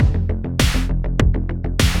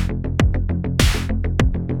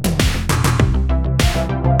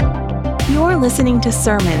listening to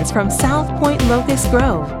sermons from South Point Locust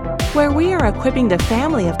Grove, where we are equipping the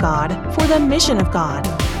family of God for the mission of God,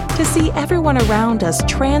 to see everyone around us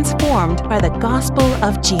transformed by the gospel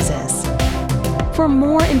of Jesus. For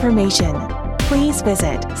more information, please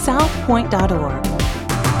visit southpoint.org.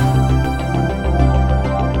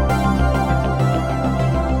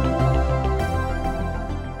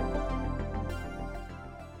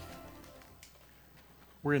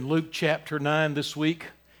 We're in Luke chapter 9 this week,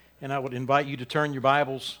 and I would invite you to turn your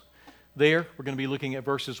Bibles there. We're going to be looking at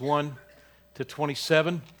verses 1 to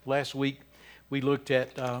 27. Last week we looked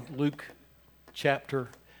at Luke chapter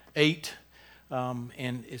 8,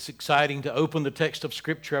 and it's exciting to open the text of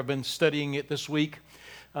Scripture. I've been studying it this week.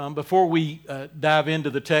 Before we dive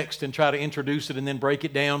into the text and try to introduce it and then break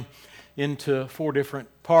it down into 4 different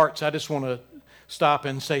parts, I just want to stop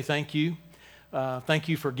and say thank you. Thank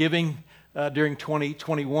you for giving during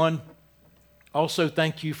 2021. Also,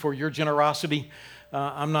 thank you for your generosity.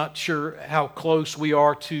 I'm not sure how close we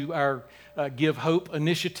are to our Give Hope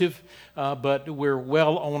initiative, but we're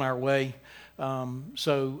well on our way.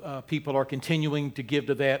 So people are continuing to give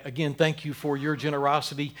to that. Again, thank you for your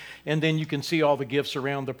generosity. And then you can see all the gifts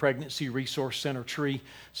around the Pregnancy Resource Center tree.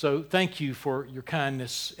 So thank you for your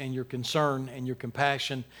kindness and your concern and your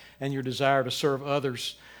compassion and your desire to serve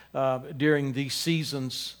others during these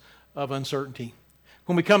seasons of uncertainty.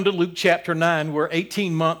 When we come to Luke chapter 9, we're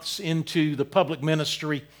 18 months into the public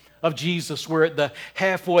ministry of Jesus. We're at the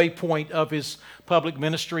halfway point of his public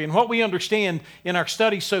ministry. And what we understand in our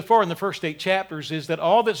study so far in the first 8 chapters is that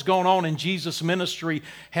all that's gone on in Jesus' ministry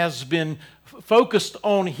has been focused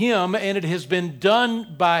on him, and it has been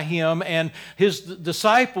done by him and his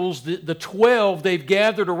disciples, the 12, they've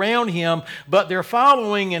gathered around him, but they're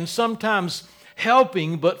following and sometimes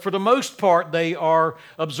helping, but for the most part, they are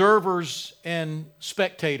observers and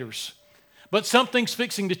spectators. But something's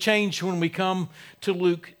fixing to change when we come to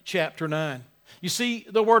Luke chapter 9. You see,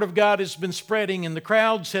 the Word of God has been spreading and the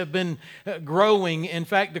crowds have been growing. In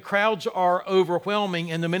fact, the crowds are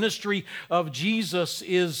overwhelming, and the ministry of Jesus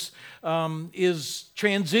is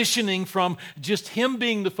transitioning from just him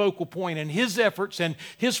being the focal point and his efforts and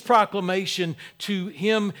his proclamation to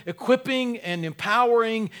him equipping and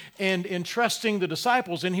empowering and entrusting the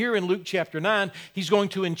disciples. And here in Luke chapter 9, he's going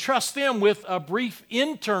to entrust them with a brief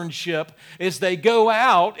internship as they go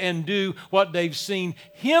out and do what they've seen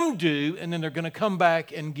him do, and then they're going to come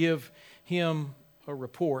back and give him a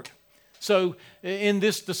report. So in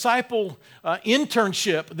this disciple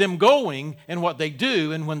internship, them going and what they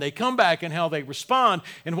do and when they come back and how they respond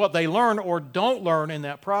and what they learn or don't learn in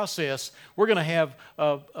that process, we're going to have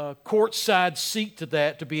a courtside seat to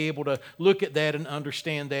that to be able to look at that and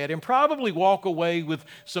understand that and probably walk away with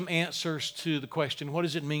some answers to the question, what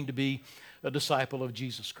does it mean to be a disciple of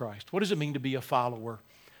Jesus Christ? What does it mean to be a follower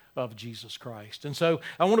of Jesus Christ? And so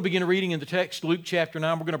I want to begin reading in the text, Luke chapter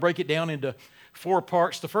 9. We're going to break it down into 4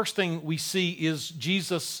 parts. The first thing we see is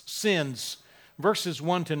Jesus' sins, verses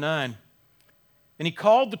 1 to 9. And he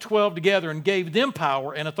called the 12 together and gave them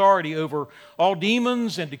power and authority over all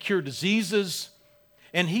demons and to cure diseases.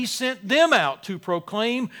 And he sent them out to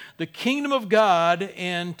proclaim the kingdom of God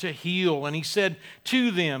and to heal. And he said to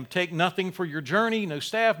them, take nothing for your journey, no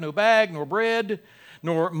staff, no bag, nor bread,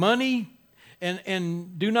 nor money,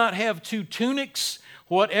 and do not have 2 tunics.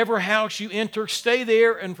 Whatever house you enter, stay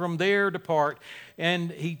there, and from there depart.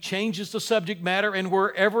 And he changes the subject matter. And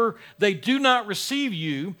wherever they do not receive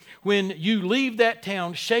you, when you leave that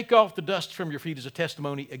town, shake off the dust from your feet as a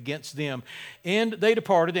testimony against them. And they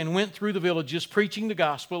departed and went through the villages, preaching the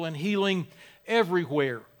gospel and healing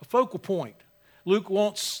everywhere. A focal point. Luke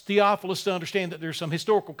wants Theophilus to understand that there's some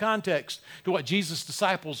historical context to what Jesus'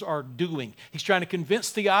 disciples are doing. He's trying to convince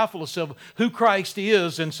Theophilus of who Christ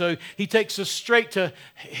is, and so he takes us straight to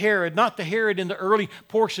Herod, not the Herod in the early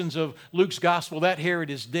portions of Luke's gospel. That Herod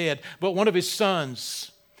is dead, but one of his sons,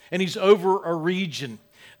 and he's over a region.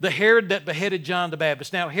 The Herod that beheaded John the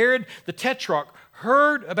Baptist. Now, Herod the Tetrarch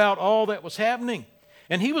heard about all that was happening,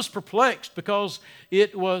 and he was perplexed because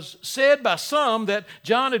it was said by some that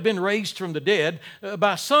John had been raised from the dead,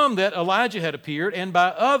 by some that Elijah had appeared, and by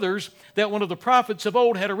others that one of the prophets of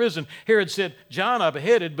old had arisen. Herod said, John I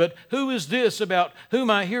beheaded, but who is this about whom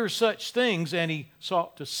I hear such things? And he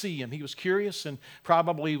sought to see him. He was curious and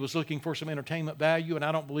probably was looking for some entertainment value, and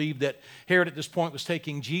I don't believe that Herod at this point was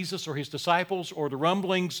taking Jesus or his disciples or the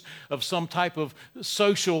rumblings of some type of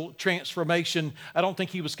social transformation. I don't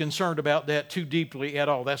think he was concerned about that too deeply at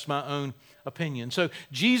all. That's my own opinion. So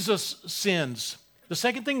Jesus sins. The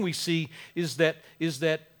second thing we see is that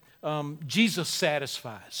Jesus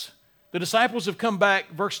satisfies. The disciples have come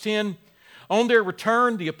back, verse 10, On their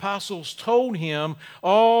return, the apostles told him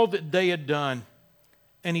all that they had done.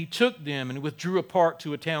 And he took them and withdrew apart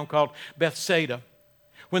to a town called Bethsaida.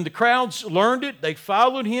 When the crowds learned it, they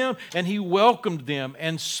followed him, and he welcomed them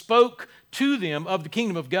and spoke to them of the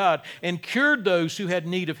kingdom of God and cured those who had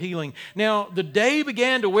need of healing. Now the day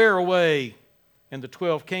began to wear away, and the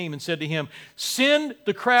 12 came and said to him, "Send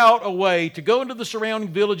the crowd away to go into the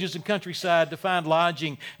surrounding villages and countryside to find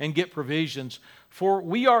lodging and get provisions, for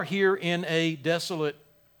we are here in a desolate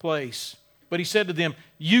place." But he said to them,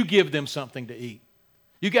 "You give them something to eat."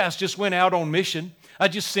 You guys just went out on mission. I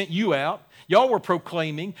just sent you out. Y'all were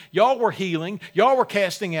proclaiming. Y'all were healing. Y'all were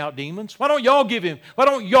casting out demons. Why don't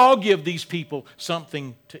y'all give these people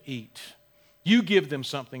something to eat? You give them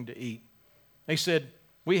something to eat. They said,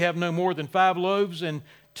 "We have no more than 5 loaves and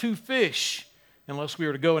 2 fish, unless we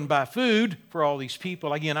were to go and buy food for all these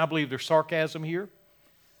people." Again, I believe there's sarcasm here.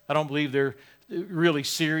 I don't believe they're really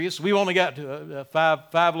serious. We've only got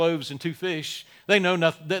 5 loaves and 2 fish. They know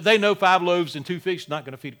nothing. They know 5 loaves and 2 fish is not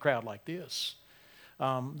going to feed a crowd like this.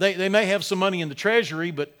 They may have some money in the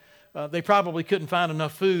treasury, but they probably couldn't find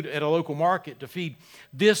enough food at a local market to feed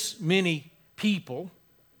this many people.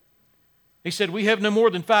 He said, "We have no more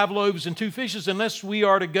than 5 loaves and 2 fishes unless we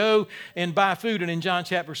are to go and buy food." And in John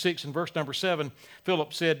chapter 6 and verse number 7,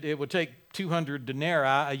 Philip said it would take 200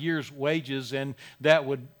 denarii, a year's wages, and that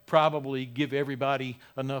would probably give everybody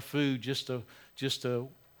enough food just to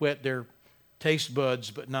whet their taste buds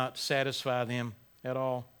but not satisfy them at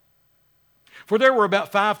all. For there were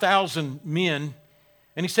about 5,000 men,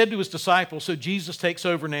 and he said to his disciples, so Jesus takes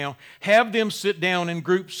over now, "Have them sit down in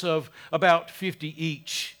groups of about 50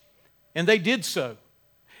 each." And they did so.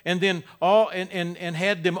 And then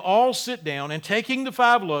had them all sit down, and taking the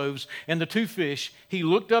 5 loaves and the 2 fish, he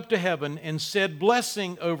looked up to heaven and said,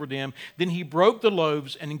 blessing over them. Then he broke the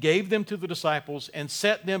loaves and gave them to the disciples and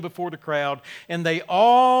set them before the crowd. And they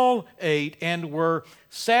all ate and were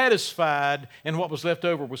satisfied. And what was left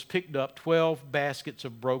over was picked up, 12 baskets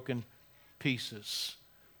of broken pieces.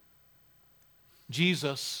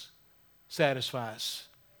 Jesus satisfies.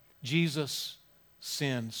 Jesus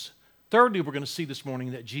sends. Thirdly, we're going to see this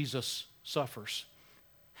morning that Jesus suffers.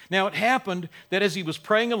 Now, it happened that as he was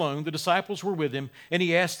praying alone, the disciples were with him, and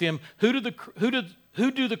he asked them, who do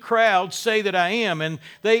the crowd say that I am? And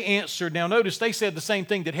they answered. Now, notice they said the same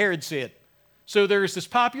thing that Herod said. So there is this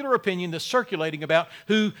popular opinion that's circulating about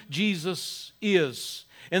who Jesus is.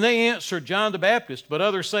 And they answered, John the Baptist, but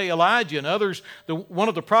others say Elijah, and others, one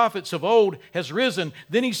of the prophets of old has risen.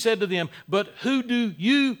 Then he said to them, but who do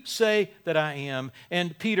you say that I am?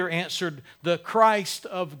 And Peter answered, the Christ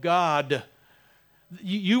of God.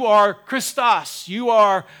 You are Christos. You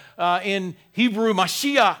are, in Hebrew,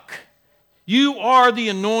 Mashiach. You are the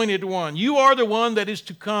anointed one. You are the one that is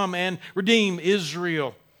to come and redeem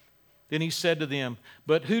Israel. Then he said to them,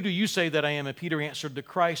 but who do you say that I am? And Peter answered, the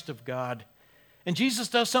Christ of God. And Jesus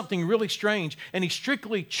does something really strange, and he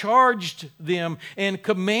strictly charged them and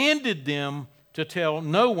commanded them to tell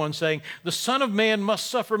no one, saying, the Son of Man must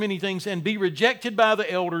suffer many things and be rejected by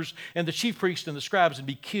the elders and the chief priests and the scribes and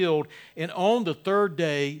be killed, and on the 3rd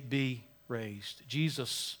day be raised.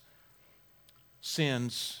 Jesus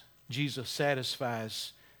sins. Jesus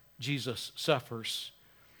satisfies. Jesus suffers.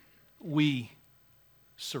 We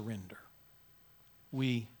surrender.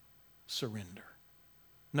 We surrender.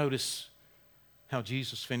 Notice how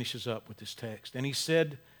Jesus finishes up with this text. And he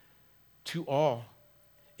said to all,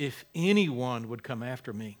 if anyone would come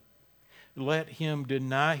after me, let him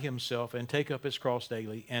deny himself and take up his cross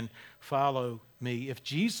daily and follow me. If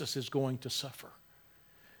Jesus is going to suffer,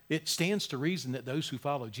 it stands to reason that those who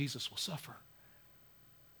follow Jesus will suffer.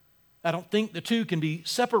 I don't think the two can be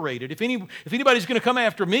separated. If anybody's going to come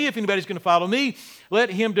after me, if anybody's going to follow me, let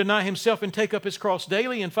him deny himself and take up his cross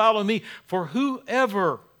daily and follow me. For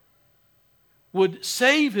whoever would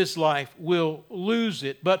save his life will lose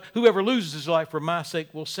it, but whoever loses his life for my sake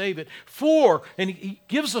will save it. For, and he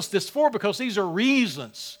gives us this for because these are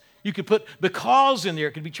reasons. You could put because in there.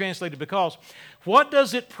 It could be translated because. What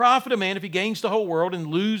does it profit a man if he gains the whole world and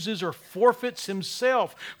loses or forfeits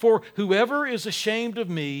himself? For whoever is ashamed of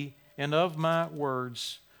me and of my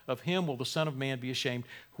words, of him will the Son of Man be ashamed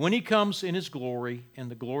when he comes in his glory and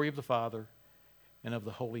the glory of the Father and of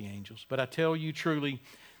the holy angels. But I tell you truly,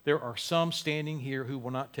 there are some standing here who will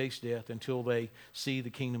not taste death until they see the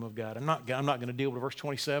kingdom of God. I'm not going to deal with verse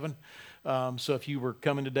 27. So if you were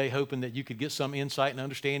coming today hoping that you could get some insight and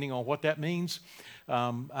understanding on what that means,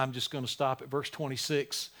 I'm just going to stop at verse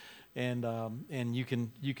 26. And you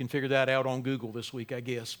can figure that out on Google this week, I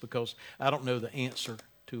guess, because I don't know the answer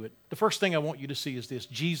to it. The first thing I want you to see is this.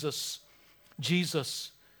 Jesus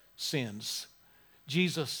sins.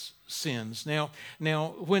 Jesus sins. Now,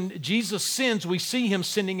 when Jesus sins, we see him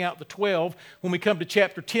sending out the 12. When we come to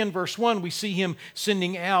chapter 10, verse 1, we see him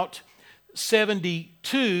sending out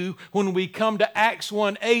 72. When we come to Acts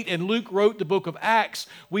 1:8, and Luke wrote the book of Acts,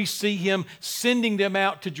 we see him sending them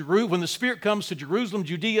out to Jerusalem. When the Spirit comes to Jerusalem,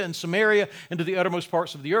 Judea, and Samaria, and to the uttermost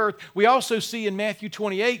parts of the earth. We also see in Matthew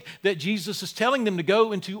 28 that Jesus is telling them to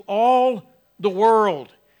go into all the world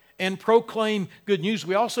and proclaim good news.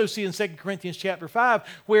 We also see in 2 Corinthians chapter 5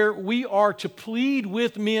 where we are to plead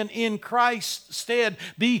with men in Christ's stead,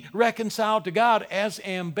 be reconciled to God as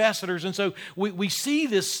ambassadors. And so we see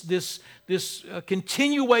this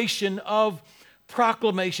continuation of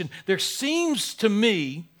proclamation. There seems to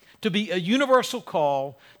me to be a universal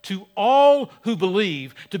call to all who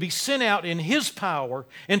believe to be sent out in His power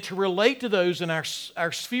and to relate to those in our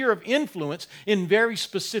sphere of influence in very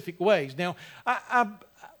specific ways. Now,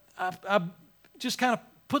 I just kind of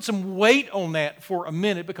put some weight on that for a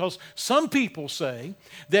minute, because some people say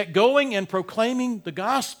that going and proclaiming the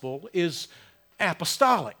gospel is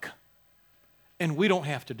apostolic, and we don't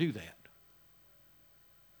have to do that.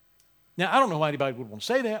 Now, I don't know why anybody would want to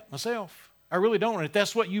say that myself. I really don't. And if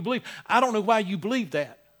that's what you believe, I don't know why you believe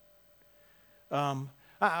that.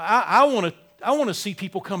 I want to see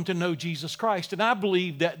people come to know Jesus Christ. And I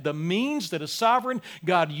believe that the means that a sovereign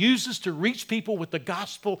God uses to reach people with the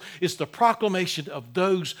gospel is the proclamation of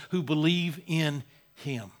those who believe in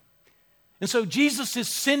Him. And so Jesus is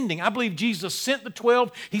sending. I believe Jesus sent the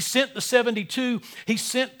 12. He sent the 72. He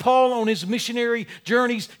sent Paul on his missionary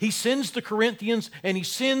journeys. He sends the Corinthians, and He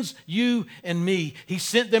sends you and me. He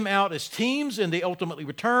sent them out as teams, and they ultimately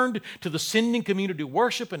returned to the sending community to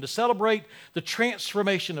worship and to celebrate the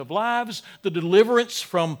transformation of lives, the deliverance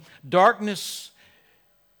from darkness,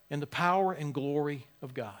 and the power and glory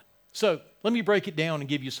of God. So let me break it down and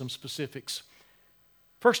give you some specifics.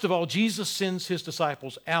 First of all, Jesus sends His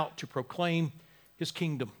disciples out to proclaim His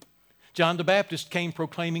kingdom. John the Baptist came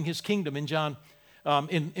proclaiming His kingdom in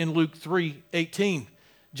Luke 3:18.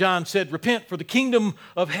 John said, "Repent, for the kingdom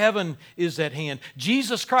of heaven is at hand."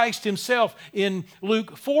 Jesus Christ Himself in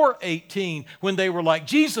Luke 4:18, when they were like,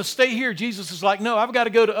 "Jesus, stay here," Jesus is like, "No, I've got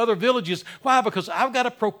to go to other villages." Why? Because I've got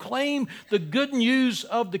to proclaim the good news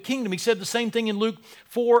of the kingdom. He said the same thing in Luke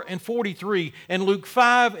 4:43, and Luke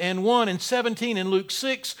 5:1 and 17, and Luke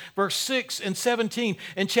 6, verse 6 and 17,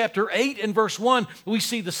 and chapter 8 and verse 1, we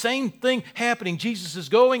see the same thing happening. Jesus is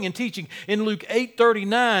going and teaching. In Luke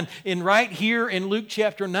 8:39, and right here in Luke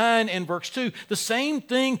chapter 9 and verse 2, the same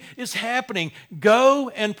thing is happening. Go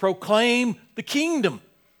and proclaim the kingdom.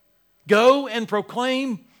 Go and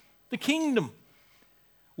proclaim the kingdom.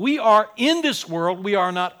 We are in this world. We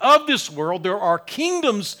are not of this world. There are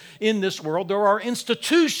kingdoms in this world. There are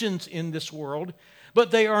institutions in this world,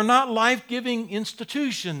 but they are not life-giving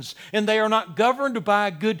institutions, and they are not governed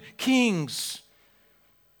by good kings.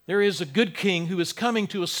 There is a good king who is coming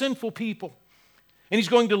to a sinful people, and He's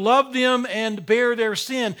going to love them and bear their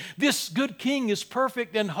sin. This good king is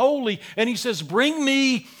perfect and holy, and He says, "Bring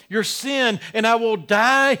me your sin, and I will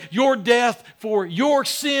die your death for your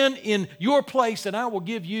sin in your place, and I will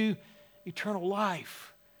give you eternal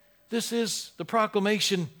life." This is the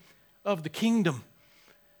proclamation of the kingdom.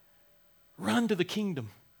 Run to the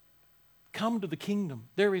kingdom. Come to the kingdom.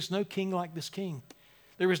 There is no king like this king.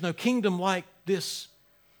 There is no kingdom like this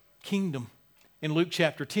kingdom. In Luke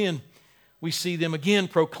chapter 10, we see them again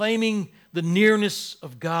proclaiming the nearness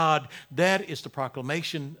of God. That is the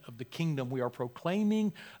proclamation of the kingdom. We are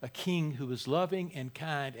proclaiming a king who is loving and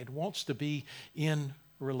kind and wants to be in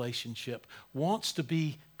relationship, wants to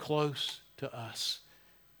be close to us.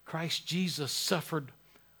 Christ Jesus suffered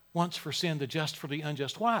once for sin, the just for the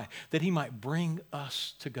unjust. Why? That He might bring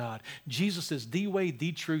us to God. Jesus is the way,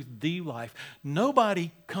 the truth, the life.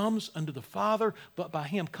 Nobody comes unto the Father but by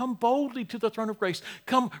Him. Come boldly to the throne of grace.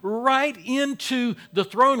 Come right into the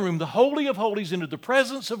throne room, the Holy of Holies, into the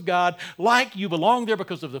presence of God, like you belong there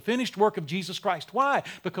because of the finished work of Jesus Christ. Why?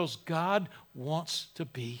 Because God wants to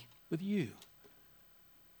be with you.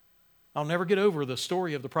 I'll never get over the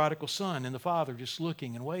story of the prodigal son and the father just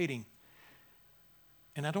looking and waiting.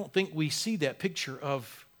 And I don't think we see that picture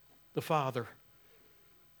of the Father.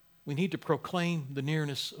 We need to proclaim the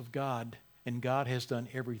nearness of God, and God has done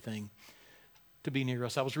everything to be near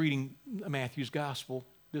us. I was reading Matthew's Gospel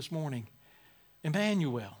this morning.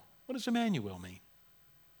 Emmanuel. What does Emmanuel mean?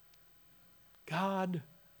 God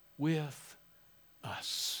with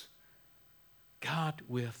us. God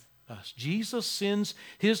with us. Jesus sends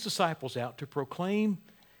His disciples out to proclaim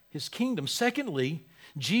His kingdom. Secondly,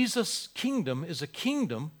 Jesus' kingdom is a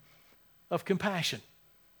kingdom of compassion.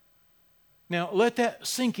 Now, let that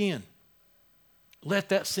sink in. Let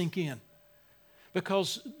that sink in.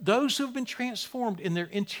 Because those who have been transformed in their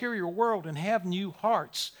interior world and have new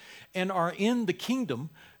hearts and are in the kingdom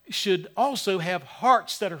should also have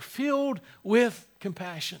hearts that are filled with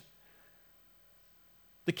compassion.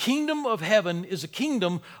 The kingdom of heaven is a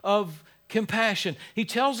kingdom of compassion. He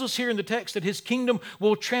tells us here in the text that his kingdom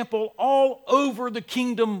will trample all over the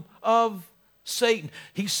kingdom of Satan.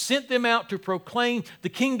 He sent them out to proclaim the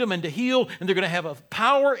kingdom and to heal, and they're going to have a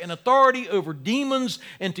power and authority over demons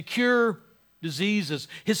and to cure diseases.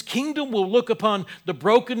 His kingdom will look upon the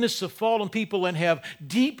brokenness of fallen people and have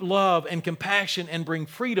deep love and compassion and bring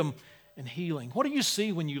freedom and healing. What do you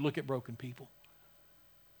see when you look at broken people?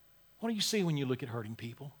 What do you see when you look at hurting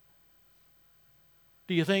people?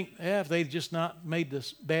 Do you think, if they just not made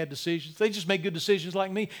this bad decisions, they just made good decisions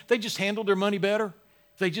like me, they just handled their money better?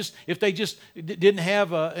 If they just didn't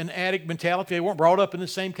have an addict mentality, they weren't brought up in the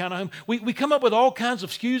same kind of home. We come up with all kinds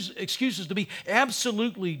of excuses to be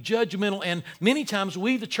absolutely judgmental, and many times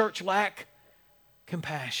we, the church, lack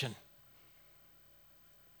compassion.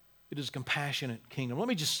 It is a compassionate kingdom. Let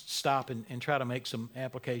me just stop and try to make some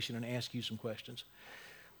application and ask you some questions.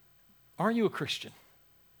 Are you a Christian?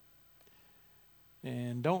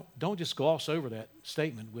 And don't just gloss over that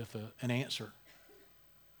statement with an answer.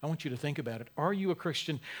 I want you to think about it. Are you a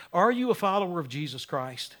Christian? Are you a follower of Jesus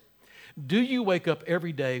Christ? Do you wake up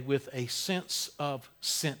every day with a sense of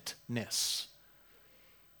sentness?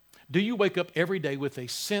 Do you wake up every day with a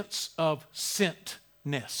sense of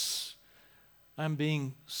sentness? I'm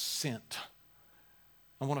being sent.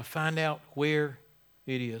 I want to find out where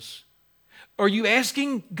it is. Are you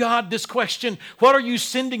asking God this question? What are you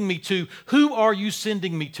sending me to? Who are you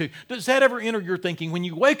sending me to? Does that ever enter your thinking? When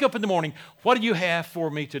you wake up in the morning, what do you have for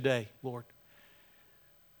me today, Lord?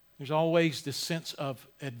 There's always this sense of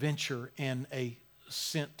adventure and a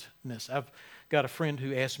sentness. I've got a friend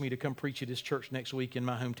who asked me to come preach at his church next week in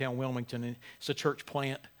my hometown, Wilmington. And it's a church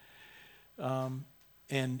plant. And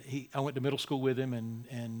I went to middle school with him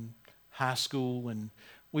and high school. And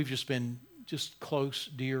we've just been close,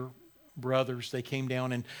 dear brothers. They came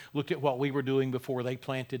down and looked at what we were doing before they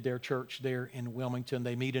planted their church there in Wilmington.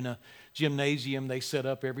 They meet in a gymnasium they set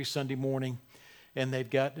up every Sunday morning, and they've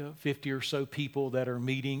got 50 or so people that are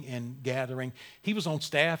meeting and gathering. He was on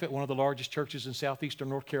staff at one of the largest churches in southeastern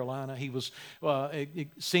North Carolina. He was a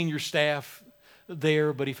senior staff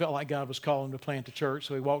there, but he felt like God was calling him to plant a church,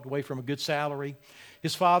 so he walked away from a good salary.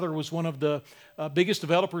 His father was one of the biggest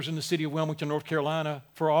developers in the city of Wilmington, North Carolina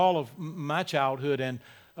for all of my childhood and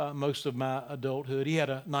most of my adulthood. He had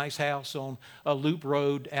a nice house on a loop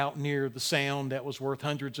road out near the Sound that was worth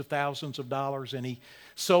hundreds of thousands of dollars, and he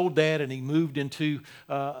sold that and he moved into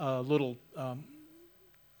a little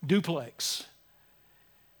duplex.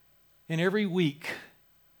 And every week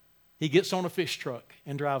he gets on a fish truck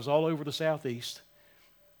and drives all over the Southeast,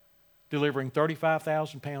 delivering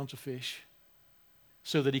 35,000 pounds of fish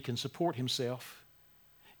so that he can support himself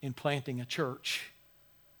in planting a church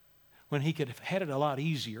when he could have had it a lot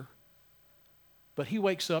easier. But he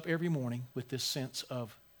wakes up every morning with this sense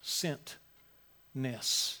of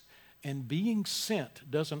sentness. And being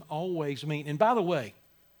sent doesn't always mean, and by the way,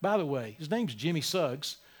 his name's Jimmy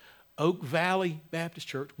Suggs, Oak Valley Baptist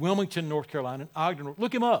Church, Wilmington, North Carolina, Ogden.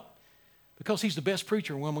 Look him up, because he's the best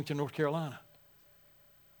preacher in Wilmington, North Carolina.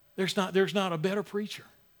 There's not a better preacher.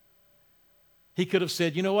 He could have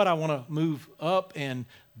said, you know what, I want to move up and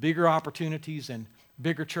bigger opportunities and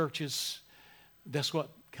bigger churches. That's what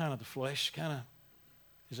kind of the flesh kind of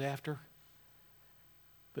is after.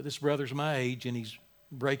 But this brother's my age, and he's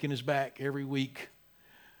breaking his back every week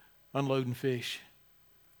unloading fish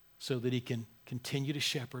so that he can continue to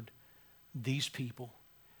shepherd these people,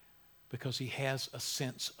 because he has a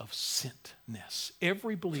sense of sentness.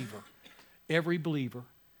 Every believer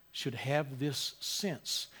should have this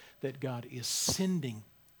sense that God is sending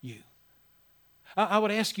you. I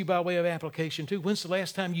would ask you by way of application too, when's the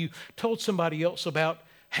last time you told somebody else about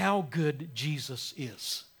how good Jesus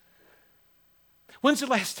is? When's the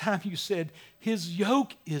last time you said, his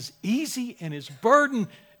yoke is easy and his burden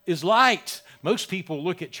is light? Most people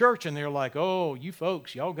look at church and they're like, oh, you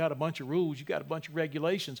folks, y'all got a bunch of rules, you got a bunch of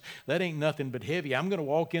regulations. That ain't nothing but heavy. I'm going to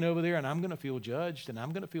walk in over there and I'm going to feel judged and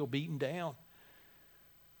I'm going to feel beaten down.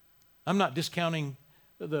 I'm not discounting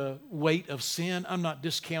the weight of sin. I'm not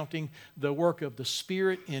discounting the work of the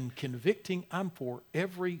Spirit in convicting. I'm for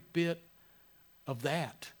every bit of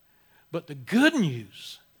that. But the good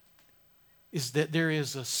news is that there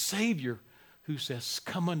is a Savior who says,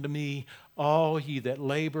 come unto me, all ye that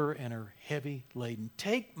labor and are heavy laden.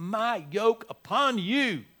 Take my yoke upon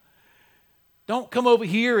you. Don't come over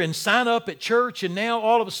here and sign up at church and now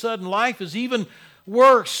all of a sudden life is even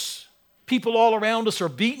worse. People all around us are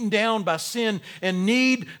beaten down by sin and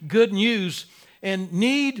need good news and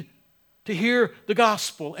need to hear the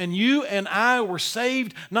gospel. And you and I were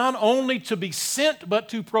saved not only to be sent, but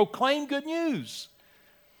to proclaim good news.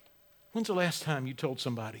 When's the last time you told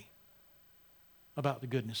somebody about the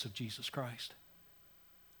goodness of Jesus Christ?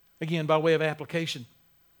 Again, by way of application,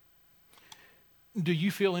 do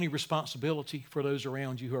you feel any responsibility for those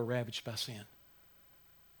around you who are ravaged by sin?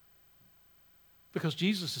 Because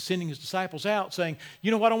Jesus is sending his disciples out saying,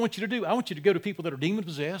 you know what I want you to do? I want you to go to people that are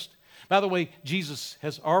demon-possessed. By the way, Jesus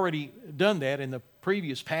has already done that in the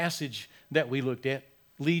previous passage that we looked at,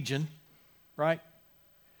 Legion, right?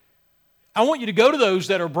 I want you to go to those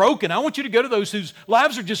that are broken. I want you to go to those whose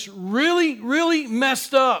lives are just really, really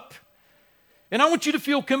messed up. And I want you to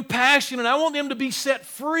feel compassion, and I want them to be set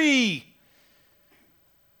free.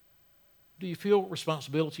 Do you feel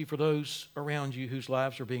responsibility for those around you whose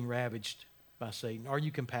lives are being ravaged by Satan? Are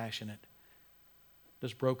you compassionate?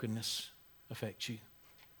 Does brokenness affect you?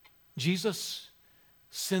 Jesus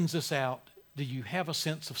sends us out. Do you have a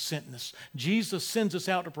sense of sentness? Jesus sends us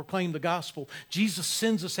out to proclaim the gospel. Jesus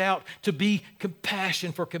sends us out to be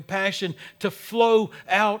compassion, for compassion to flow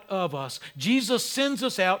out of us. Jesus sends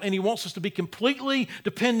us out and he wants us to be completely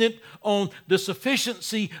dependent on the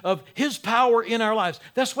sufficiency of his power in our lives.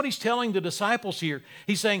 That's what he's telling the disciples here.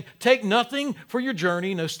 He's saying, take nothing for your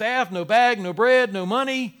journey, no staff, no bag, no bread, no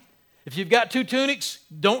money. If you've got 2 tunics,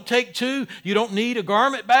 don't take 2. You don't need a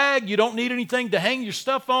garment bag. You don't need anything to hang your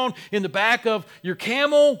stuff on in the back of your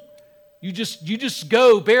camel. You just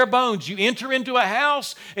go bare bones. You enter into a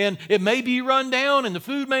house and it may be run down and the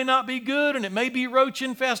food may not be good and it may be roach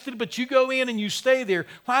infested, but you go in and you stay there.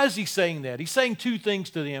 Why is he saying that? He's saying 2 things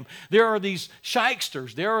to them. There are these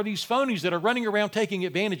shysters. There are these phonies that are running around taking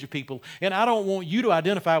advantage of people, and I don't want you to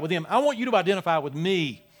identify with them. I want you to identify with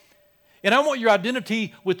me. And I want your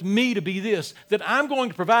identity with me to be this, that I'm going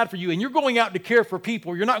to provide for you, and you're going out to care for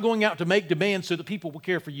people. You're not going out to make demands so that people will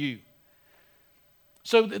care for you.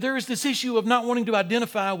 So there is this issue of not wanting to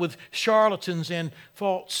identify with charlatans and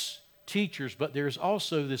false teachers, but there's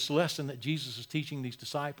also this lesson that Jesus is teaching these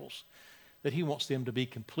disciples, that he wants them to be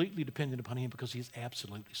completely dependent upon him because he is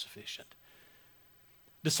absolutely sufficient.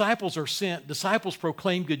 Disciples are sent. Disciples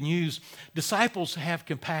proclaim good news. Disciples have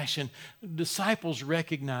compassion. Disciples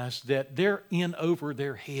recognize that they're in over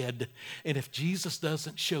their head. And if Jesus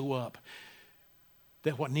doesn't show up,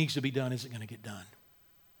 that what needs to be done isn't going to get done.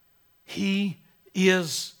 He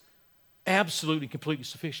is absolutely, completely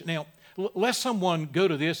sufficient. Now, lest someone go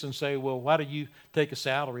to this and say, well, why do you take a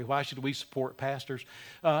salary? Why should we support pastors?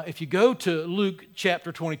 If you go to Luke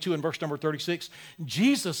chapter 22 and verse number 36,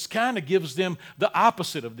 Jesus kind of gives them the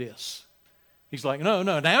opposite of this. He's like, no,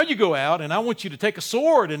 now you go out and I want you to take a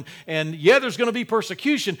sword and yeah, there's going to be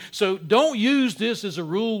persecution. So don't use this as a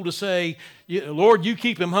rule to say, Lord, you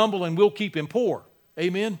keep him humble and we'll keep him poor.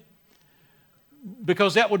 Amen?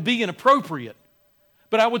 Because that would be inappropriate.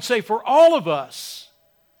 But I would say for all of us,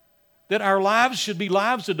 that our lives should be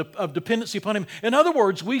lives of dependency upon him. In other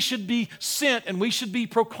words, we should be sent and we should be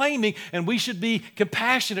proclaiming and we should be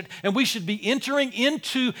compassionate and we should be entering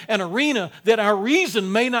into an arena that our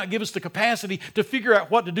reason may not give us the capacity to figure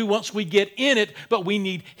out what to do once we get in it, but we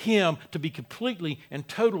need him to be completely and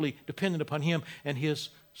totally dependent upon him and his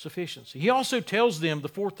sufficiency. He also tells them the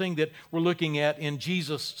 4th thing that we're looking at in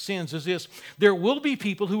Jesus' sins is this: there will be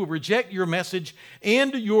people who will reject your message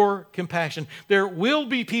and your compassion. There will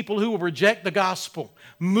be people who will reject the gospel.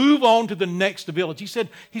 Move on to the next village. He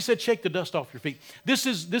said, shake the dust off your feet. This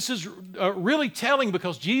is really telling,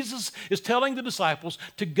 because Jesus is telling the disciples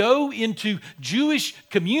to go into Jewish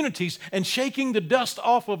communities, and shaking the dust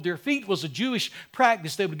off of their feet was a Jewish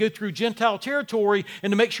practice. They would go through Gentile territory,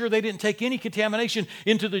 and to make sure they didn't take any contamination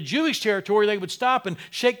into the Jewish territory, they would stop and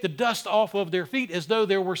shake the dust off of their feet as though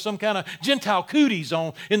there were some kind of Gentile cooties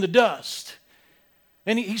on in the dust.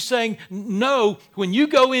 And he's saying, no, when you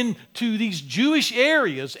go into these Jewish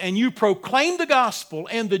areas and you proclaim the gospel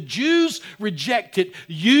and the Jews reject it,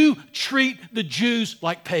 you treat the Jews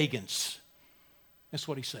like pagans. That's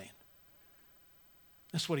what he's saying.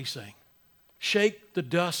 That's what he's saying. Shake the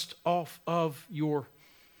dust off of your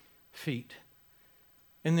feet.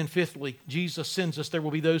 And then 5thly, Jesus sends us, there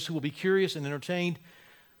will be those who will be curious and entertained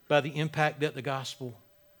by the impact that the gospel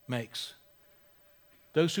makes.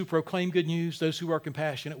 Those who proclaim good news, those who are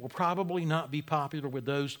compassionate, will probably not be popular with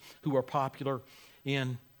those who are popular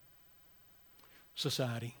in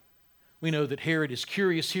society. We know that Herod is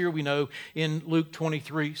curious here. We know in Luke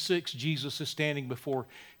 23:6, Jesus is standing before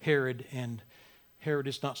Herod, and Herod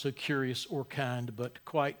is not so curious or kind, but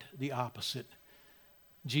quite the opposite.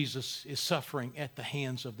 Jesus is suffering at the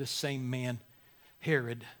hands of this same man,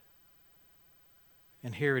 Herod.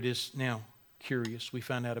 And Herod is now curious. We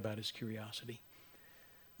find out about his curiosity.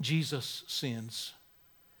 Jesus sins,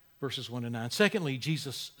 verses 1 to 9. Secondly,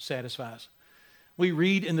 Jesus satisfies. We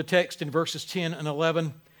read in the text in verses 10 and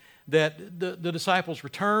 11 that the disciples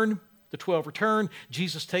return, the 12 return.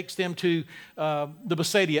 Jesus takes them to the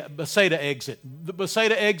Bethsaida exit. The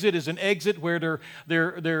Bethsaida exit is an exit where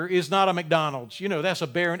there is not a McDonald's. You know, that's a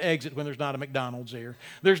barren exit when there's not a McDonald's there.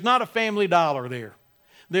 There's not a Family Dollar there.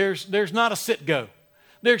 There's not a Citgo.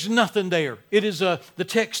 There's nothing there. It is the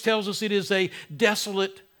text tells us it is a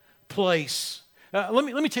desolate place. Let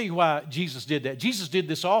me tell you why Jesus did that. Jesus did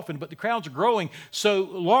this often, but the crowds are growing so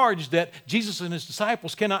large that Jesus and his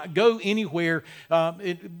disciples cannot go anywhere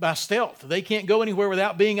by stealth. They can't go anywhere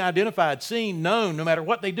without being identified, seen, known, no matter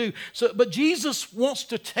what they do. But Jesus wants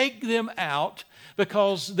to take them out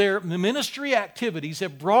because their ministry activities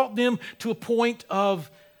have brought them to a point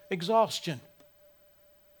of exhaustion.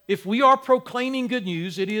 If we are proclaiming good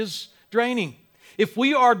news, it is draining. If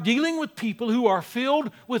we are dealing with people who are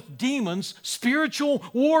filled with demons, spiritual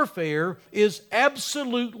warfare is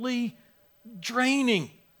absolutely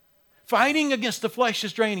draining. Fighting against the flesh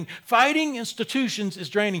is draining. Fighting institutions is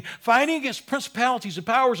draining. Fighting against principalities and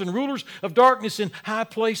powers and rulers of darkness in high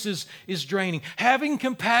places is draining. Having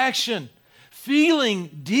compassion,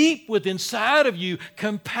 feeling deep within inside of you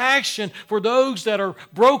compassion for those that are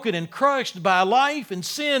broken and crushed by life and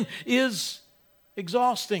sin is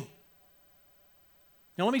exhausting.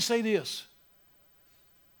 Now let me say this.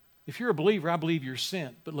 If you're a believer, I believe you're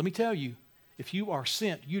sent. But let me tell you, if you are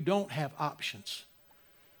sent, you don't have options.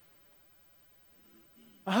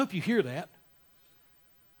 I hope you hear that.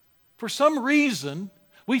 For some reason,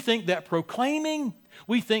 we think that proclaiming,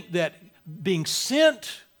 we think that being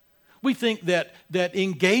sent, we think that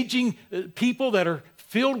engaging people that are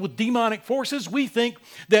filled with demonic forces, we think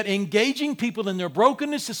that engaging people in their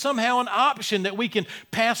brokenness is somehow an option that we can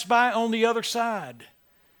pass by on the other side.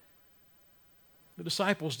 The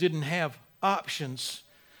disciples didn't have options.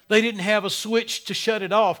 They didn't have a switch to shut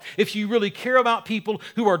it off. If you really care about people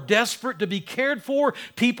who are desperate to be cared for,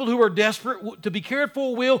 people who are desperate to be cared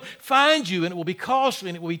for will find you, and it will be costly,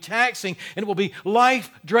 and it will be taxing, and it will be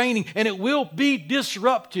life-draining, and it will be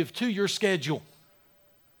disruptive to your schedule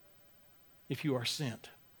if you are sent.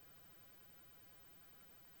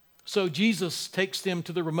 So Jesus takes them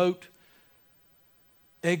to the remote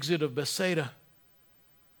exit of Bethsaida,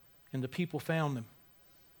 and the people found them.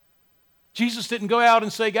 Jesus didn't go out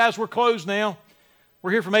and say, guys, we're closed now.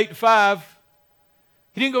 We're here from 8 to 5.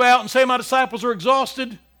 He didn't go out and say, my disciples are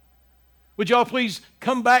exhausted. Would y'all please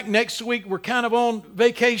come back next week? We're kind of on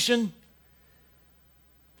vacation.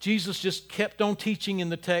 Jesus just kept on teaching in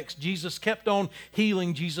the text. Jesus kept on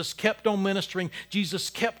healing. Jesus kept on ministering. Jesus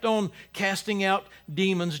kept on casting out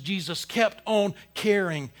demons. Jesus kept on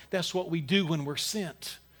caring. That's what we do when we're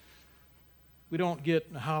sent. We don't get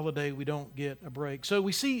a holiday. We don't get a break. So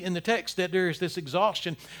we see in the text that there is this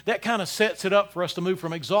exhaustion. That kind of sets it up for us to move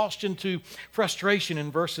from exhaustion to frustration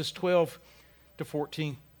in verses 12 to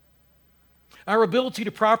 14. Our ability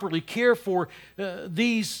to properly care for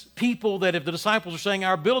these people that, if the disciples are saying,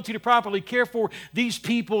 our ability to properly care for these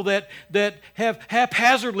people that have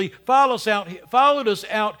haphazardly followed us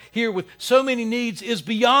out here with so many needs is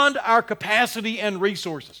beyond our capacity and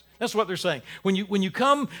resources. That's what they're saying. When you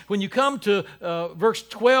come to verse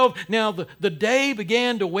 12, now the day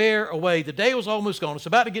began to wear away. The day was almost gone. It's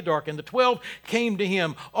about to get dark. And the 12 came to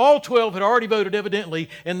him. All 12 had already voted,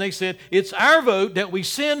 evidently. And they said, it's our vote that we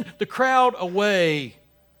send the crowd away.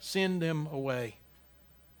 Send them away.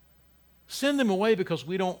 Send them away because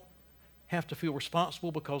we don't have to feel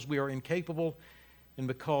responsible, because we are incapable, and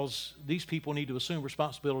because these people need to assume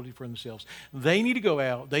responsibility for themselves. They need to go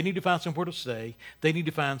out. They need to find somewhere to stay. They need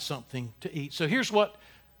to find something to eat. So here's what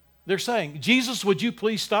they're saying. Jesus, would you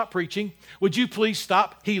please stop preaching? Would you please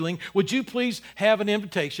stop healing? Would you please have an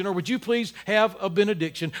invitation? Or would you please have a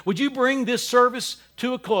benediction? Would you bring this service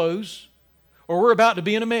to a close? Or we're about to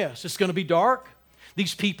be in a mess. It's going to be dark.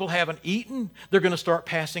 These people haven't eaten. They're going to start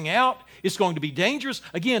passing out. It's going to be dangerous.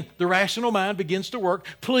 Again, the rational mind begins to work.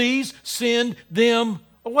 Please send them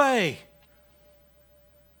away.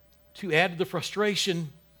 To add to the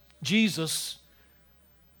frustration, Jesus,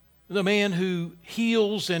 the man who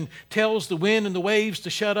heals and tells the wind and the waves to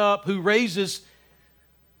shut up, who raises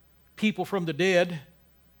people from the dead,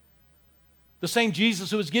 the same Jesus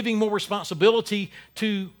who is giving more responsibility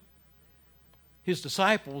to his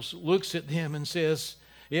disciples, looks at them and says,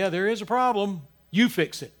 yeah, there is a problem. You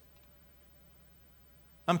fix it.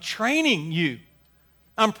 I'm training you.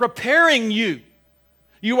 I'm preparing you.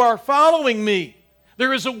 You are following me.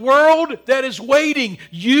 There is a world that is waiting.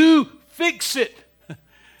 You fix it.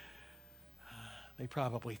 They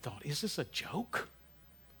probably thought, is this a joke?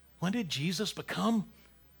 When did Jesus become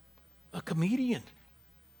a comedian?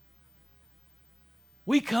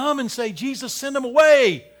 We come and say, Jesus, send them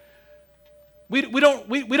away. We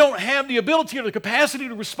don't have the ability or the capacity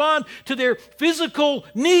to respond to their physical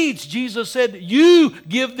needs. Jesus said, you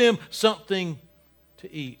give them something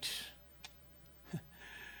to eat.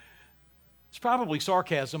 It's probably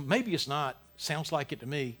sarcasm. Maybe it's not. Sounds like it to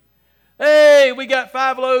me. Hey, we got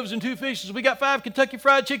 5 loaves and 2 fishes. We got 5 Kentucky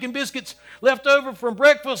Fried Chicken biscuits left over from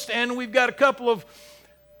breakfast, and we've got a couple of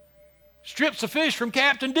strips of fish from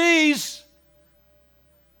Captain D's.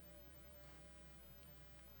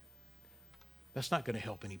 That's not going to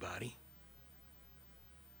help anybody.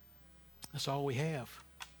 That's all we have.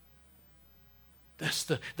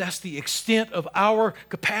 That's the extent of our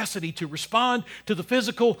capacity to respond to the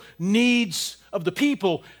physical needs of the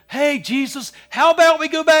people. Hey, Jesus, how about we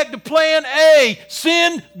go back to plan A?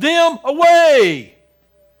 Send them away.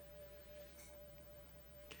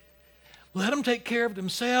 Let them take care of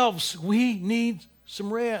themselves. We need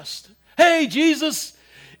some rest. Hey, Jesus,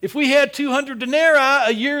 if we had 200 denarii,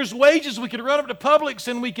 a year's wages, we could run up to Publix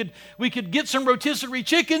and we could get some rotisserie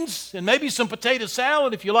chickens and maybe some potato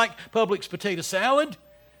salad if you like Publix potato salad.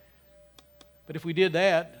 But if we did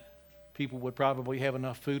that, people would probably have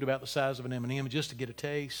enough food about the size of an M&M just to get a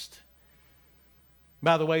taste.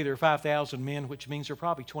 By the way, there are 5,000 men, which means there are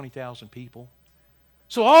probably 20,000 people.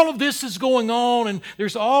 So all of this is going on, and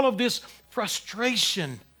there's all of this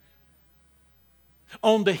frustration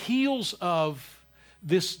on the heels of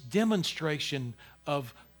this demonstration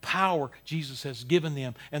of power Jesus has given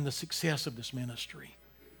them and the success of this ministry.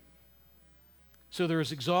 So there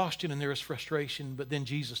is exhaustion and there is frustration, but then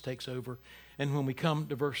Jesus takes over. And when we come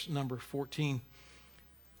to verse number 14,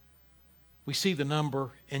 we see the number,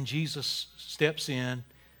 and Jesus steps in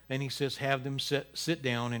and he says, have them sit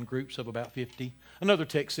down in groups of about 50. Another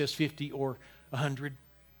text says 50 or 100.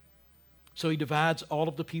 So he divides all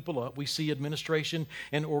of the people up. We see administration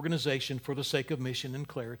and organization for the sake of mission and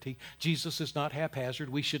clarity. Jesus is not haphazard.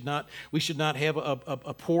 We should not have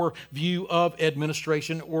a poor view of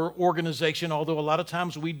administration or organization, although a lot of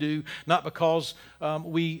times we do, not because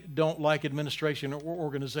we don't like administration or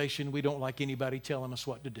organization. We don't like anybody telling us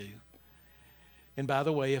what to do. And by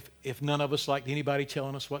the way, if none of us liked anybody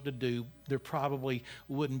telling us what to do, there probably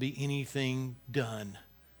wouldn't be anything done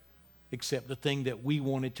except the thing that we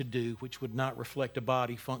wanted to do, which would not reflect a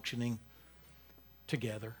body functioning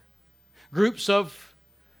together. Groups of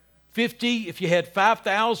 50, if you had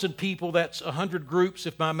 5,000 people, that's 100 groups,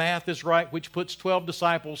 if my math is right, which puts 12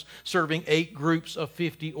 disciples serving 8 groups of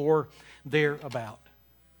 50 or thereabout.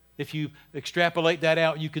 If you extrapolate that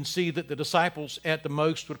out, you can see that the disciples at the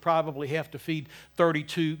most would probably have to feed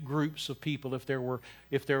 32 groups of people if there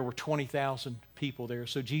were 20,000 people there.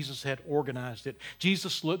 So Jesus had organized it.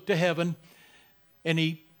 Jesus looked to heaven and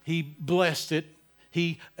he blessed it.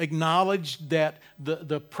 He acknowledged that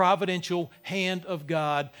the providential hand of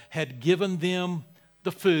God had given them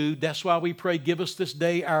the food. That's why we pray, give us this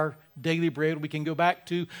day our daily bread. We can go back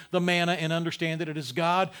to the manna and understand that it is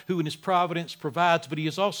God who in His providence provides, but He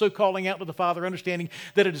is also calling out to the Father, understanding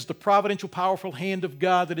that it is the providential, powerful hand of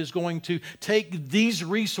God that is going to take these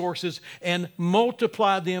resources and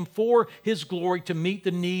multiply them for His glory to meet the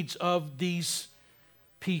needs of these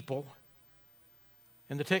people.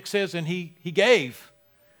 And the text says, and He gave.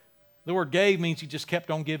 The word gave means He just kept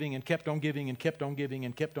on giving and kept on giving and kept on giving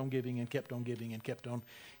and kept on giving and kept on giving and kept on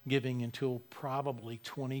giving until probably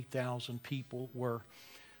 20,000 people were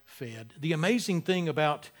fed. The amazing thing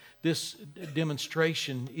about this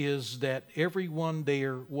demonstration is that everyone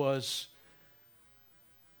there was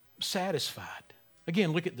satisfied.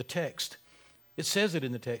 Again, look at the text. It says it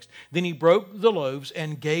in the text. Then He broke the loaves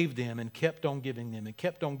and gave them and kept on giving them and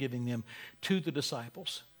kept on giving them to the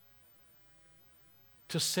disciples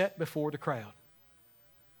to set before the crowd.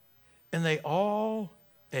 And they all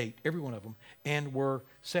ate, every one of them, and were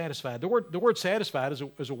satisfied. The word satisfied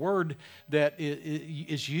is a word that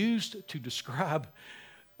is used to describe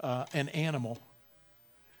an animal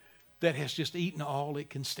that has just eaten all it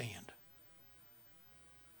can stand.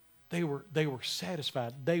 They were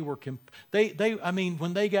satisfied. I mean,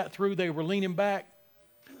 when they got through, they were leaning back.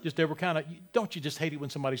 They were kind of, don't you just hate it when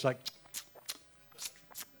somebody's like,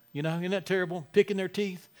 you know, isn't that terrible? Picking their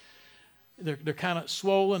teeth. They're kind of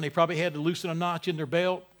swollen. They probably had to loosen a notch in their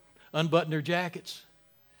belt, unbutton their jackets.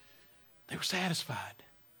 They were satisfied.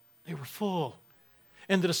 They were full.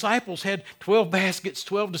 And the disciples had 12 baskets,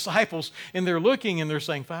 12 disciples, and they're looking and they're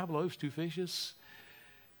saying, 5 loaves, 2 fishes.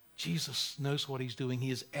 Jesus knows what He's doing.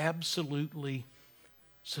 He is absolutely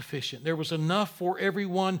sufficient. There was enough for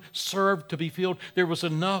everyone served to be filled. There was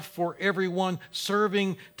enough for everyone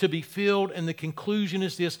serving to be filled. And the conclusion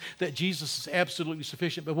is this, that Jesus is absolutely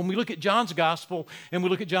sufficient. But when we look at John's gospel and we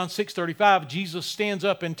look at John 6:35, Jesus stands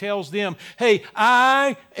up and tells them, hey,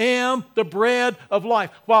 I am the bread of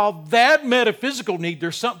life. While that metaphysical need,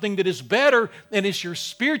 there's something that is better, and it's your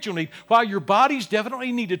spiritual need. While your bodies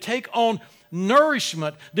definitely need to take on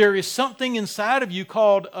nourishment, there is something inside of you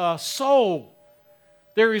called a soul.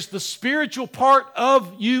 There is the spiritual part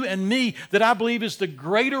of you and me that I believe is the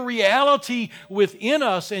greater reality within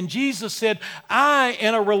us. And Jesus said, I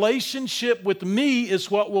and a relationship with me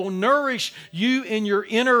is what will nourish you in your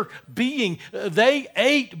inner being. They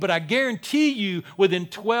ate, but I guarantee you within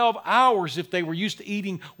 12 hours, if they were used to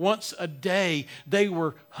eating once a day, they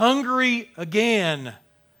were hungry again.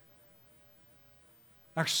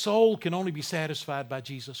 Our soul can only be satisfied by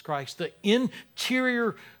Jesus Christ. The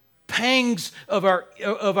interior pangs of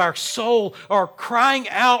our soul are crying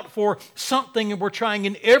out for something, and we're trying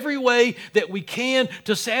in every way that we can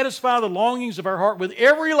to satisfy the longings of our heart with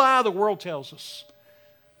every lie the world tells us.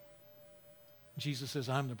 Jesus says,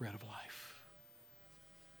 I'm the bread of life.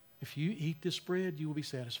 If you eat this bread, you will be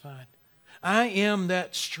satisfied. I am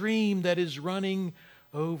that stream that is running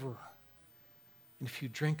over. And if you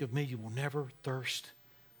drink of me, you will never thirst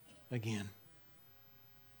again.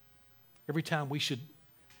 Every time we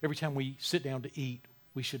sit down to eat,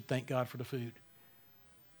 we should thank God for the food.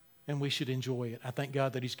 And we should enjoy it. I thank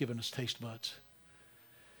God that He's given us taste buds.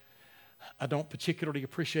 I don't particularly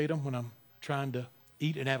appreciate them when I'm trying to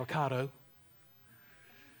eat an avocado.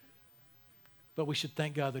 But we should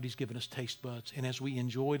thank God that He's given us taste buds. And as we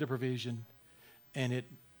enjoy the provision, and it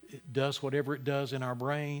does whatever it does in our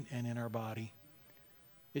brain and in our body,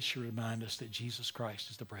 it should remind us that Jesus Christ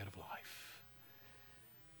is the bread of life.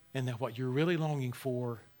 And that what you're really longing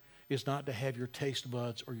for is not to have your taste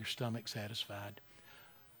buds or your stomach satisfied.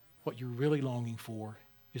 What you're really longing for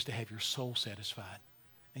is to have your soul satisfied.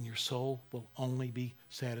 And your soul will only be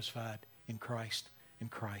satisfied in Christ and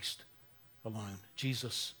Christ alone.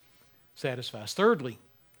 Jesus satisfies. Thirdly,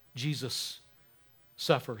 Jesus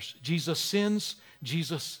suffers. Jesus sins.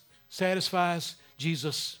 Jesus satisfies.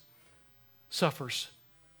 Jesus suffers.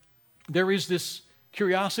 There is this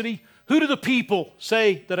curiosity. Who do the people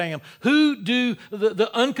say that I am? Who do the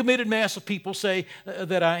uncommitted mass of people say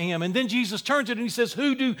that I am? And then Jesus turns it and He says,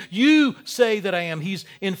 who do you say that I am? He's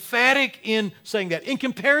emphatic in saying that. In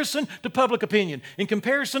comparison to public opinion, in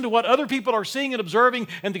comparison to what other people are seeing and observing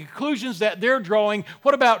and the conclusions that they're drawing,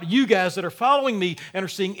 what about you guys that are following me and are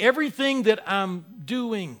seeing everything that I'm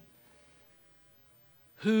doing?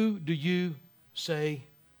 Who do you say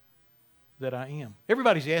that I am?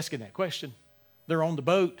 Everybody's asking that question. They're on the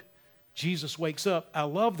boat. Jesus wakes up. I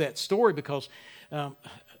love that story because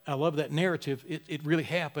I love that narrative. It really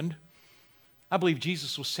happened. I believe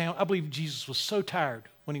Jesus was so tired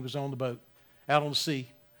when He was on the boat, out on the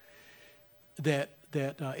sea, that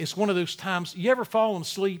it's one of those times. You ever fallen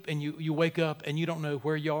asleep and you wake up and you don't know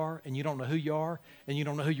where you are and you don't know who you are and you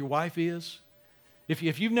don't know who your wife is? If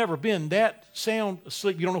you've never been that sound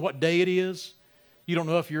asleep, you don't know what day it is. You don't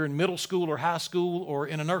know if you're in middle school or high school or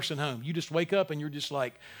in a nursing home. You just wake up and you're just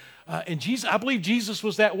like, and Jesus, I believe Jesus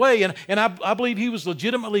was that way. And I believe He was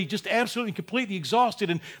legitimately just absolutely completely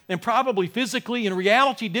exhausted and probably physically in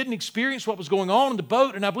reality didn't experience what was going on in the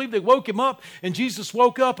boat. And I believe they woke Him up, and Jesus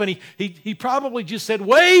woke up and he probably just said,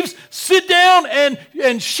 waves, sit down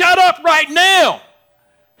and shut up right now.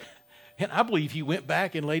 And I believe He went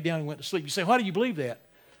back and laid down and went to sleep. You say, why do you believe that?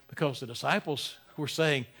 Because the disciples were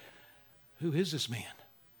saying, who is this man?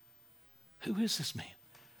 Who is this man?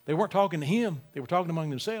 They weren't talking to Him. They were talking among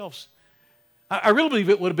themselves. I really believe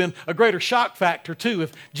it would have been a greater shock factor, too,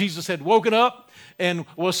 if Jesus had woken up and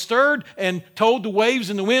was stirred and told the waves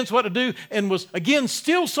and the winds what to do and was, again,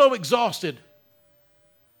 still so exhausted.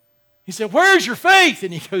 He said, where's your faith?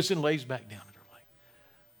 And He goes and lays back down. And they're like,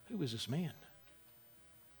 who is this man?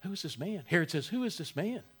 Who is this man? Herod says, who is this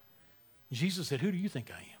man? Jesus said, who do you think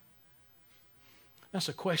I am? That's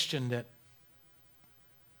a question that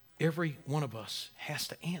every one of us has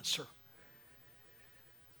to answer.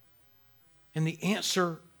 And the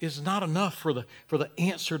answer is not enough for the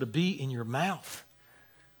answer to be in your mouth.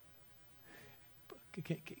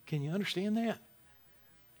 Can you understand that?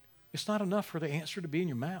 It's not enough for the answer to be in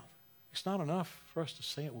your mouth. It's not enough for us to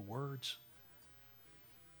say it with words.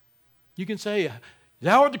 You can say,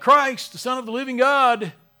 thou art the Christ, the Son of the living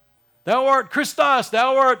God. Thou art Christos.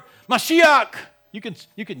 Thou art Mashiach. You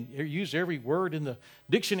can use every word in the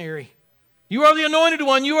dictionary. You are the anointed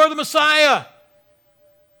one. You are the Messiah.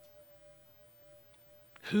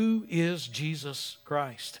 Who is Jesus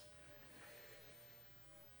Christ?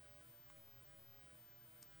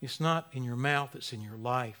 It's not in your mouth, it's in your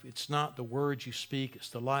life. It's not the words you speak, it's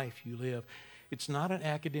the life you live. It's not an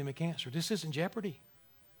academic answer. This isn't Jeopardy.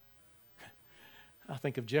 I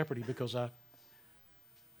think of Jeopardy because I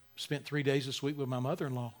spent 3 days this week with my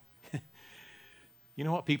mother-in-law. You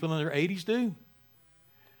know what people in their 80s do?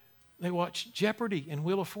 They watch Jeopardy and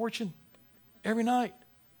Wheel of Fortune every night.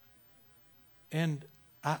 And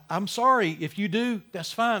I'm sorry, if you do,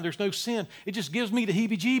 that's fine. There's no sin. It just gives me the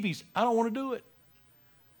heebie-jeebies. I don't want to do it.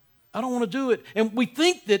 I don't want to do it. And we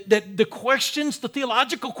think that the questions, the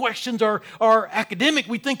theological questions are academic.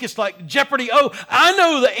 We think it's like Jeopardy. Oh, I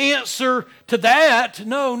know the answer to that.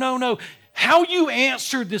 No. How you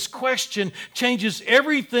answer this question changes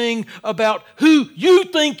everything about who you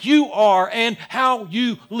think you are and how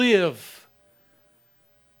you live.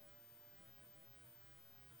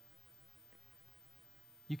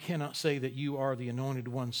 You cannot say that you are the anointed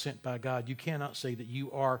one sent by God. You cannot say that you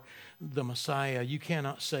are the Messiah. You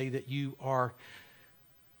cannot say that you are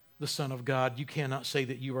the Son of God. You cannot say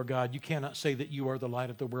that you are God. You cannot say that you are the light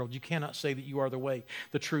of the world. You cannot say that you are the way,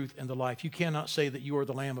 the truth, and the life. You cannot say that you are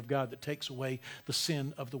the Lamb of God that takes away the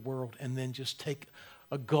sin of the world and then just take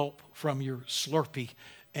a gulp from your Slurpee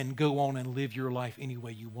and go on and live your life any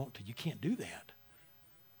way you want to. You can't do that.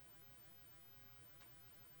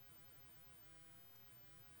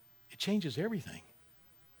 Changes everything.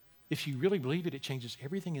 If you really believe it, it changes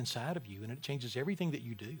everything inside of you, and it changes everything that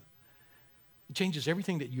you do. It changes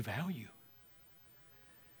everything that you value.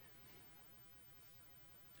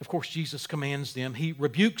 Of course, Jesus commands them. He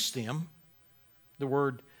rebukes them. The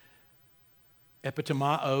word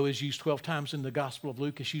epitomao is used 12 times in the Gospel of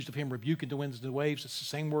Luke. It's used of him rebuking the winds and the waves. It's the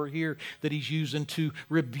same word here that he's using to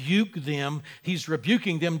rebuke them. He's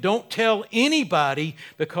rebuking them. Don't tell anybody,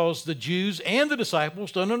 because the Jews and the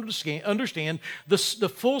disciples don't understand the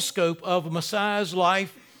full scope of Messiah's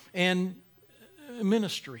life and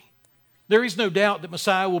ministry. There is no doubt that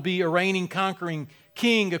Messiah will be a reigning, conquering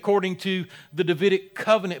king according to the Davidic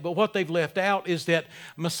covenant. But what they've left out is that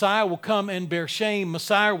Messiah will come and bear shame.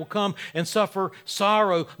 Messiah will come and suffer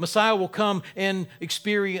sorrow. Messiah will come and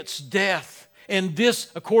experience death. And this,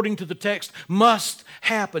 according to the text, must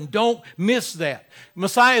happen. Don't miss that.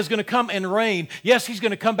 Messiah is going to come and reign. Yes, he's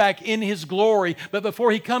going to come back in his glory, but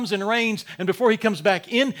before he comes and reigns and before he comes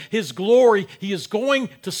back in his glory, he is going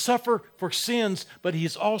to suffer for sins, but he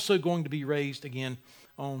is also going to be raised again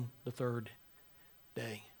on the third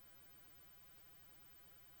day.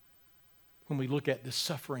 When we look at this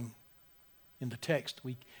suffering in the text,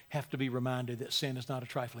 we have to be reminded that sin is not a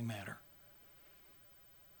trifling matter.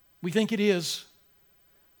 We think it is.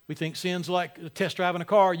 We think sin's like test driving a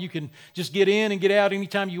car. You can just get in and get out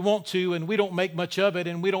anytime you want to, and we don't make much of it,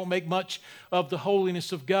 and we don't make much of the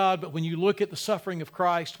holiness of God. But when you look at the suffering of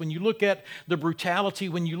Christ, when you look at the brutality,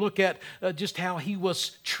 when you look at just how he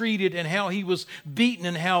was treated and how he was beaten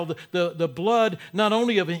and how the blood, not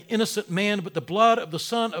only of an innocent man, but the blood of the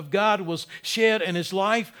Son of God was shed and his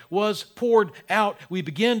life was poured out, we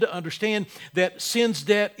begin to understand that sin's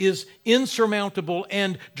debt is insurmountable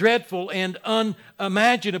and dreadful and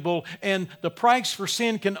unimaginable. And the price for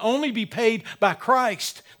sin can only be paid by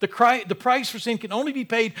Christ. The price for sin can only be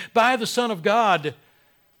paid by the Son of God.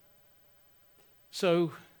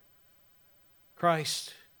 So,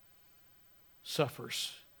 Christ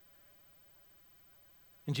suffers.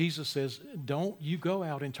 And Jesus says, don't you go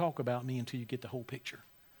out and talk about me until you get the whole picture.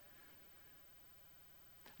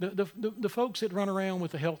 The folks that run around with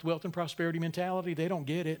the health, wealth, and prosperity mentality, they don't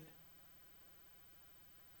get it.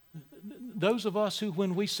 Those of us who,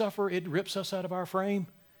 when we suffer, it rips us out of our frame.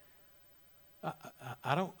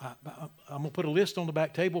 I'm going to put a list on the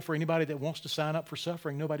back table for anybody that wants to sign up for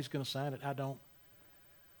suffering. Nobody's going to sign it. I don't.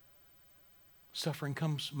 Suffering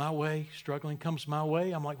comes my way. Struggling comes my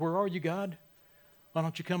way. I'm like, where are you, God? Why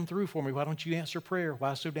don't you come through for me? Why don't you answer prayer?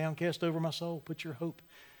 Why so downcast over my soul? Put your hope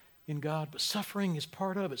in God. But suffering is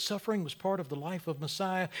part of it. Suffering was part of the life of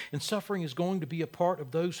Messiah, and suffering is going to be a part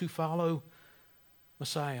of those who follow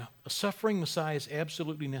Messiah. A suffering Messiah is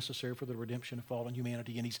absolutely necessary for the redemption of fallen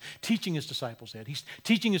humanity. And he's teaching his disciples that. He's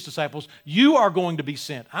teaching his disciples, you are going to be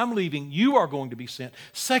sent. I'm leaving. You are going to be sent.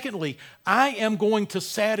 Secondly, I am going to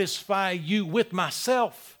satisfy you with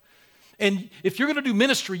myself. And if you're going to do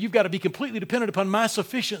ministry, you've got to be completely dependent upon my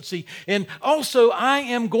sufficiency. And also, I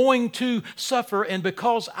am going to suffer. And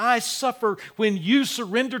because I suffer, when you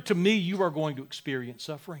surrender to me, you are going to experience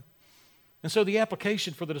suffering. And so the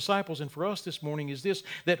application for the disciples and for us this morning is this,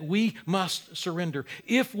 that we must surrender.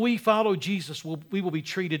 If we follow Jesus, we will be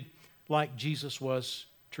treated like Jesus was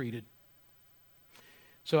treated.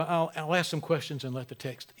 So I'll ask some questions and let the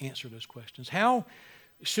text answer those questions. How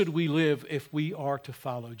should we live if we are to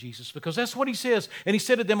follow Jesus? Because that's what he says. And he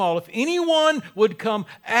said to them all, if anyone would come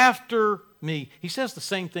after me. He says the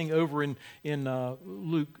same thing over in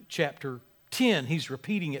Luke chapter 10. He's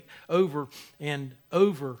repeating it over and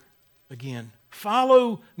over again.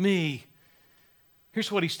 Follow me.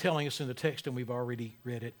 Here's what he's telling us in the text, and we've already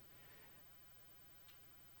read it.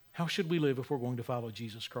 How should we live if we're going to follow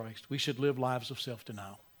Jesus Christ? We should live lives of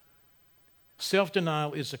self-denial.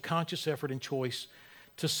 Self-denial is a conscious effort and choice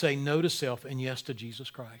to say no to self and yes to Jesus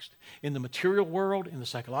Christ. In the material world, in the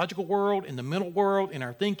psychological world, in the mental world, in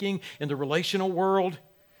our thinking, in the relational world,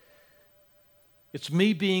 it's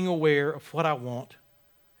me being aware of what I want.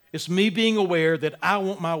 It's me being aware that I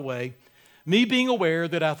want my way. Me being aware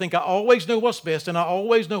that I think I always know what's best and I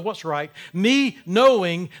always know what's right. Me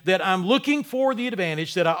knowing that I'm looking for the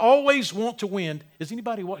advantage, that I always want to win. Has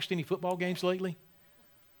anybody watched any football games lately?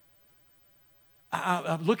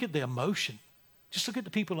 I look at the emotion. Just look at the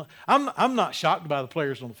people. I'm not shocked by the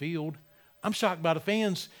players on the field. I'm shocked by the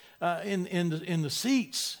fans in the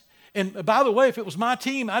seats. And by the way, if it was my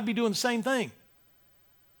team, I'd be doing the same thing.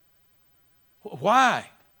 Why?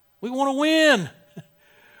 We want to win.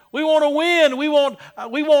 We want to win.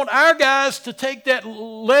 We want our guys to take that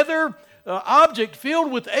leather object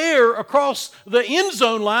filled with air across the end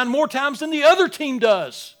zone line more times than the other team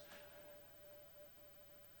does.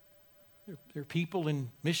 There are people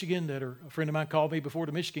in Michigan that are, a friend of mine called me before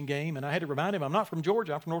the Michigan game, and I had to remind him I'm not from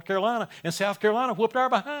Georgia, I'm from North Carolina, and South Carolina whooped our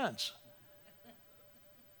behinds.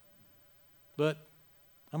 But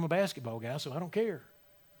I'm a basketball guy, so I don't care.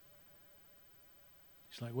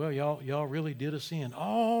 He's like, well, y'all really did us in.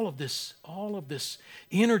 All of this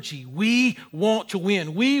energy. We want to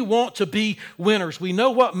win. We want to be winners. We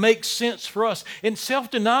know what makes sense for us. And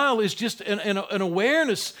self-denial is just an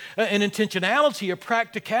awareness, an intentionality, a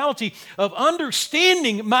practicality of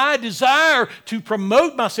understanding my desire to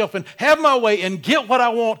promote myself and have my way and get what I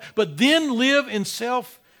want, but then live in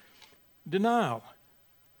self-denial.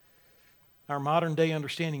 Our modern day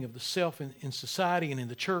understanding of the self in society and in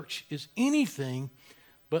the church is anything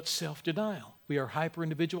but self-denial. We are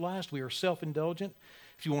hyper-individualized. We are self-indulgent.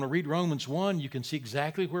 If you want to read Romans 1, you can see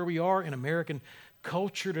exactly where we are in American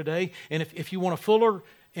culture today. And if you want a fuller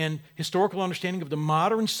and historical understanding of the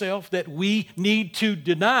modern self that we need to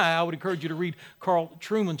deny, I would encourage you to read Carl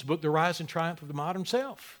Trueman's book, The Rise and Triumph of the Modern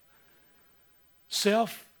Self.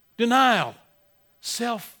 Self-denial.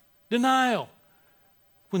 Self-denial.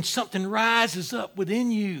 When something rises up within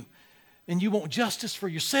you, and you want justice for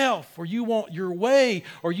yourself, or you want your way,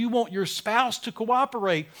 or you want your spouse to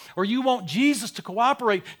cooperate, or you want Jesus to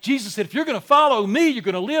cooperate. Jesus said, if you're going to follow me, you're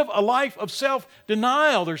going to live a life of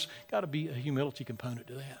self-denial. There's got to be a humility component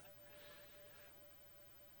to that.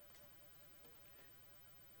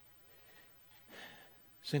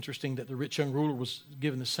 It's interesting that the rich young ruler was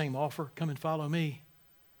given the same offer. Come and follow me.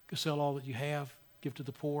 Go sell all that you have, give to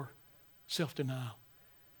the poor. Self-denial.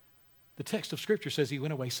 The text of Scripture says he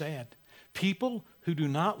went away sad. People who do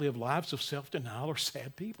not live lives of self-denial are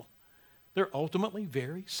sad people. They're ultimately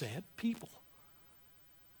very sad people.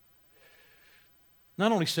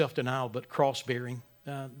 Not only self-denial, but cross-bearing.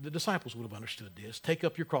 The disciples would have understood this. Take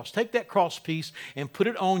up your cross. Take that cross piece and put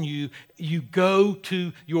it on you. You go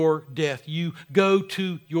to your death. You go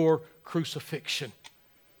to your crucifixion.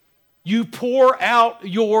 You pour out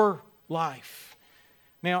your life.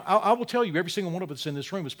 Now, I will tell you, every single one of us in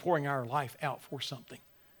this room is pouring our life out for something.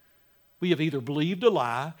 We have either believed a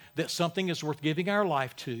lie that something is worth giving our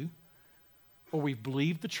life to, or we've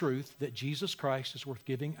believed the truth that Jesus Christ is worth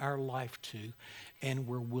giving our life to, and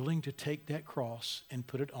we're willing to take that cross and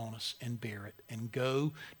put it on us and bear it and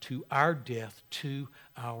go to our death, to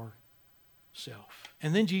ourself.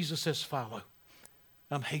 And then Jesus says, follow.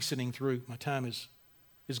 I'm hastening through. My time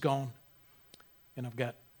is gone, and I've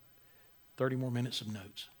got 30 more minutes of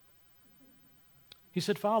notes. He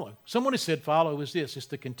said, follow. Someone has said follow is this. It's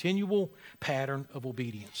the continual pattern of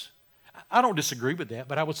obedience. I don't disagree with that,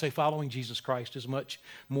 but I would say following Jesus Christ is much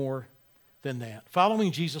more than that.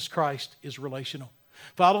 Following Jesus Christ is relational.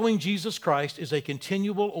 Following Jesus Christ is a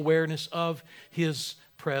continual awareness of His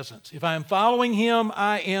presence. If I am following Him,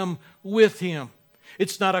 I am with Him.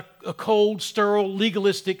 It's not a cold, sterile,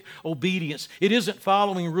 legalistic obedience. It isn't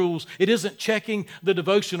following rules. It isn't checking the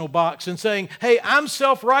devotional box and saying, hey, I'm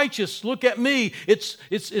self-righteous. Look at me.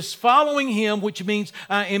 It's following Him, which means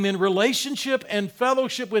I am in relationship and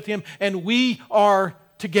fellowship with Him, and we are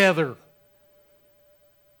together.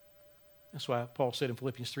 That's why Paul said in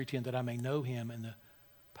Philippians 3:10 that I may know Him and the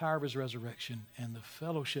power of His resurrection and the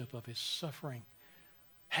fellowship of His suffering.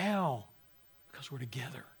 How? Because we're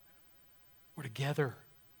together. We're together.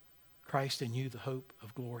 Christ in you, the hope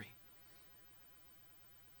of glory.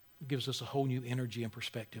 It gives us a whole new energy and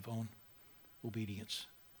perspective on obedience.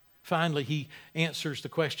 Finally, he answers the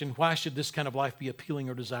question, why should this kind of life be appealing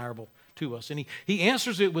or desirable to us? And he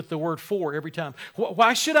answers it with the word "for" every time.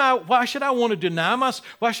 Why should I want to deny myself?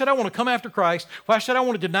 Why should I want to come after Christ? Why should I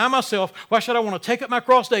want to deny myself? Why should I want to take up my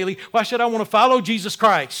cross daily? Why should I want to follow Jesus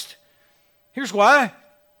Christ? Here's why.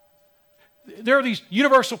 There are these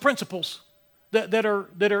universal principles that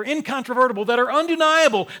are incontrovertible, that are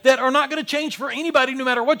undeniable, that are not going to change for anybody, no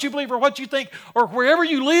matter what you believe or what you think or wherever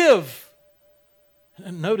you live.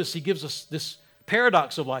 And notice he gives us this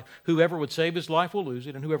paradox of life. Whoever would save his life will lose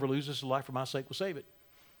it, and whoever loses his life for my sake will save it.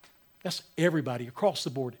 That's everybody across the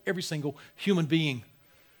board, every single human being.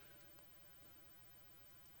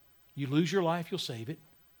 You lose your life, you'll save it.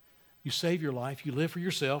 You save your life, you live for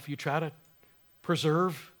yourself, you try to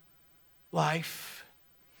preserve life.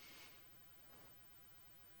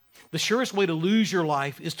 The surest way to lose your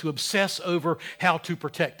life is to obsess over how to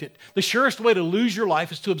protect it. The surest way to lose your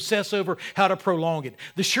life is to obsess over how to prolong it.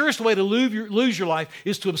 The surest way to lose your life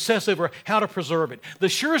is to obsess over how to preserve it. The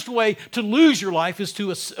surest way to lose your life is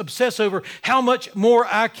to obsess over how much more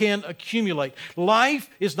I can accumulate. Life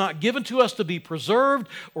is not given to us to be preserved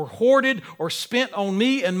or hoarded or spent on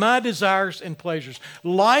me and my desires and pleasures.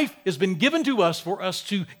 Life has been given to us for us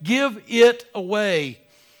to give it away.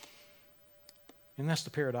 And that's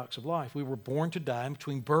the paradox of life. We were born to die, and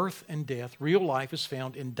between birth and death, real life is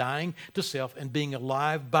found in dying to self and being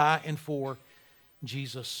alive by and for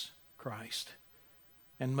Jesus Christ.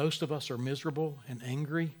 And most of us are miserable and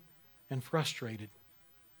angry and frustrated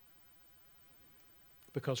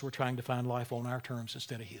because we're trying to find life on our terms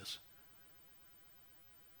instead of His.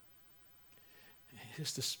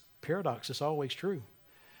 It's this paradox that's always true.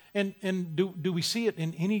 And do we see it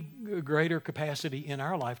in any greater capacity in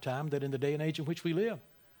our lifetime than in the day and age in which we live?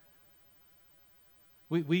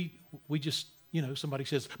 We just, somebody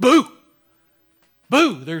says, boo!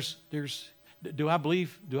 Boo! Do I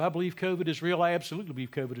believe COVID is real? I absolutely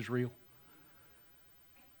believe COVID is real.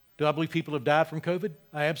 Do I believe people have died from COVID?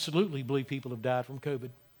 I absolutely believe people have died from COVID.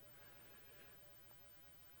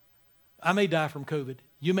 I may die from COVID.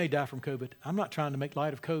 You may die from COVID. I'm not trying to make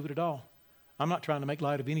light of COVID at all. I'm not trying to make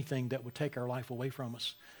light of anything that would take our life away from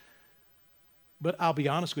us. But I'll be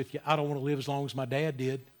honest with you, I don't want to live as long as my dad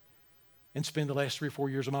did and spend the last 3 or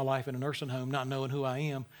 4 years of my life in a nursing home not knowing who I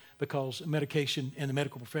am because medication and the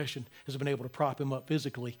medical profession has been able to prop him up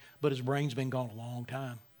physically, but his brain's been gone a long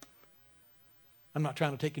time. I'm not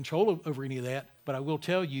trying to take control over any of that, but I will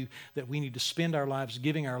tell you that we need to spend our lives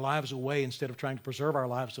giving our lives away instead of trying to preserve our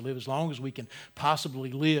lives to live as long as we can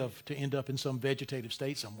possibly live to end up in some vegetative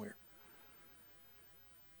state somewhere.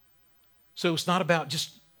 So it's not about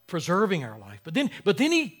just preserving our life. But then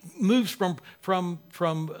he moves from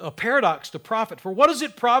a paradox to profit. For what does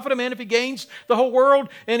it profit a man if he gains the whole world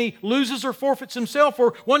and he loses or forfeits himself?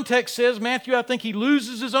 Or one text says, Matthew, I think he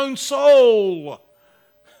loses his own soul.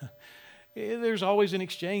 There's always an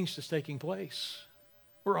exchange that's taking place.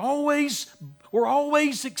 We're always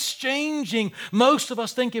exchanging. Most of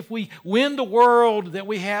us think if we win the world that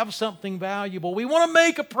we have something valuable. We want to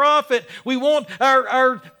make a profit. We want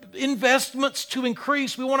our investments to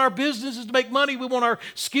increase. We want our businesses to make money. We want our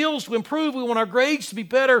skills to improve. We want our grades to be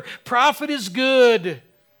better. Profit is good.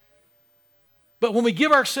 But when we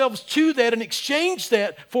give ourselves to that and exchange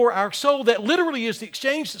that for our soul, that literally is the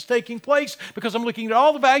exchange that's taking place, because I'm looking at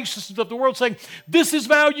all the value systems of the world saying, this is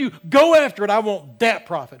value, go after it, I want that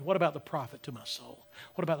profit. What about the profit to my soul?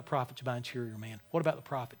 What about the profit to my interior man? What about the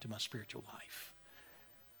profit to my spiritual life?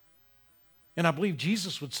 And I believe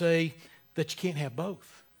Jesus would say that you can't have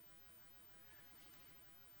both.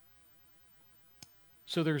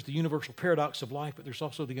 So there's the universal paradox of life, but there's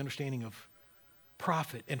also the understanding of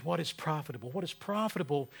profit. And what is profitable? What is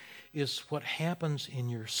profitable is what happens in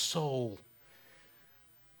your soul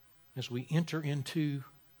as we enter into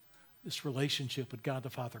this relationship with God the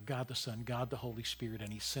Father, God the Son, God the Holy Spirit,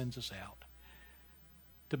 and He sends us out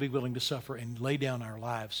to be willing to suffer and lay down our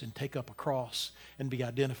lives and take up a cross and be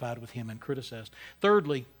identified with Him and criticized.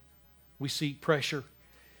 Thirdly, we see pressure.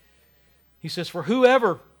 He says, for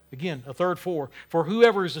whoever... Again, a third for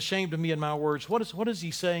whoever is ashamed of me and my words. What is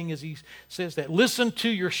he saying as he says that? Listen to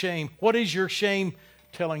your shame. What is your shame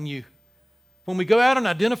telling you? When we go out and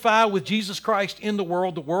identify with Jesus Christ in the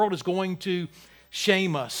world is going to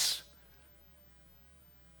shame us.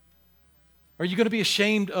 Are you going to be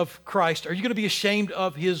ashamed of Christ? Are you going to be ashamed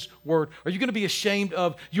of His Word? Are you going to be ashamed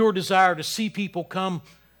of your desire to see people come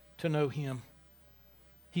to know Him?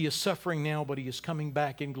 He is suffering now, but He is coming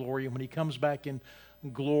back in glory. And when He comes back in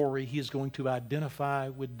glory, He is going to identify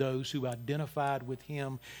with those who identified with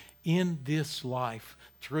Him in this life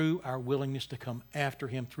through our willingness to come after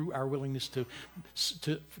Him, through our willingness to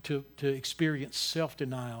experience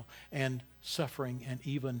self-denial and suffering and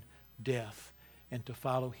even death, and to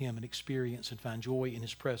follow Him and experience and find joy in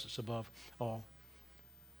His presence above all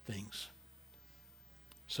things.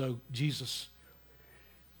 So Jesus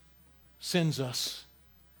sends us.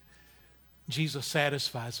 Jesus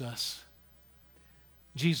satisfies us.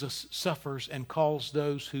 Jesus suffers and calls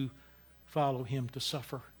those who follow Him to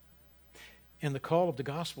suffer. And the call of the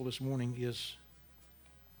gospel this morning is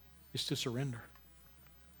to surrender.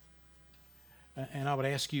 And I would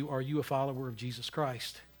ask you, are you a follower of Jesus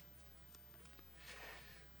Christ?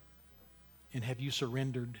 And have you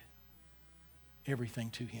surrendered everything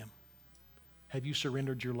to Him? Have you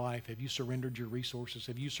surrendered your life? Have you surrendered your resources?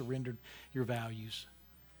 Have you surrendered your values?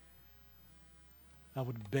 I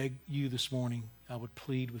would beg you this morning, I would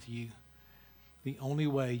plead with you, the only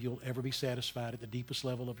way you'll ever be satisfied at the deepest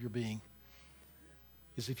level of your being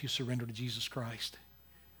is if you surrender to Jesus Christ.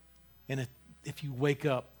 And if you wake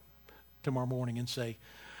up tomorrow morning and say,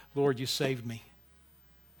 Lord, you saved me.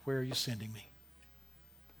 Where are you sending me?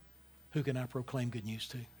 Who can I proclaim good news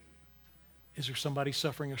to? Is there somebody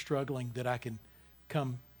suffering or struggling that I can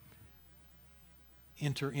come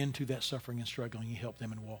enter into that suffering and struggling and help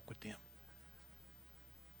them and walk with them?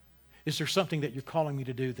 Is there something that you're calling me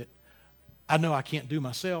to do that I know I can't do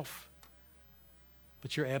myself,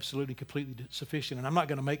 but you're absolutely, completely sufficient? And I'm not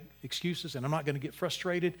going to make excuses, and I'm not going to get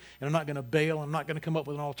frustrated, and I'm not going to bail. I'm not going to come up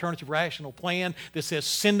with an alternative rational plan that says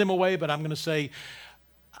send them away, but I'm going to say,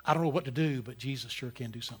 I don't know what to do, but Jesus sure can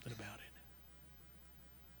do something about it.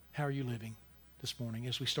 How are you living this morning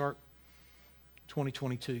as we start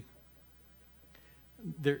 2022?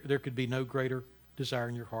 There could be no greater desire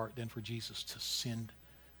in your heart than for Jesus to send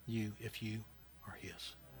you if you are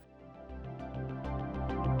His.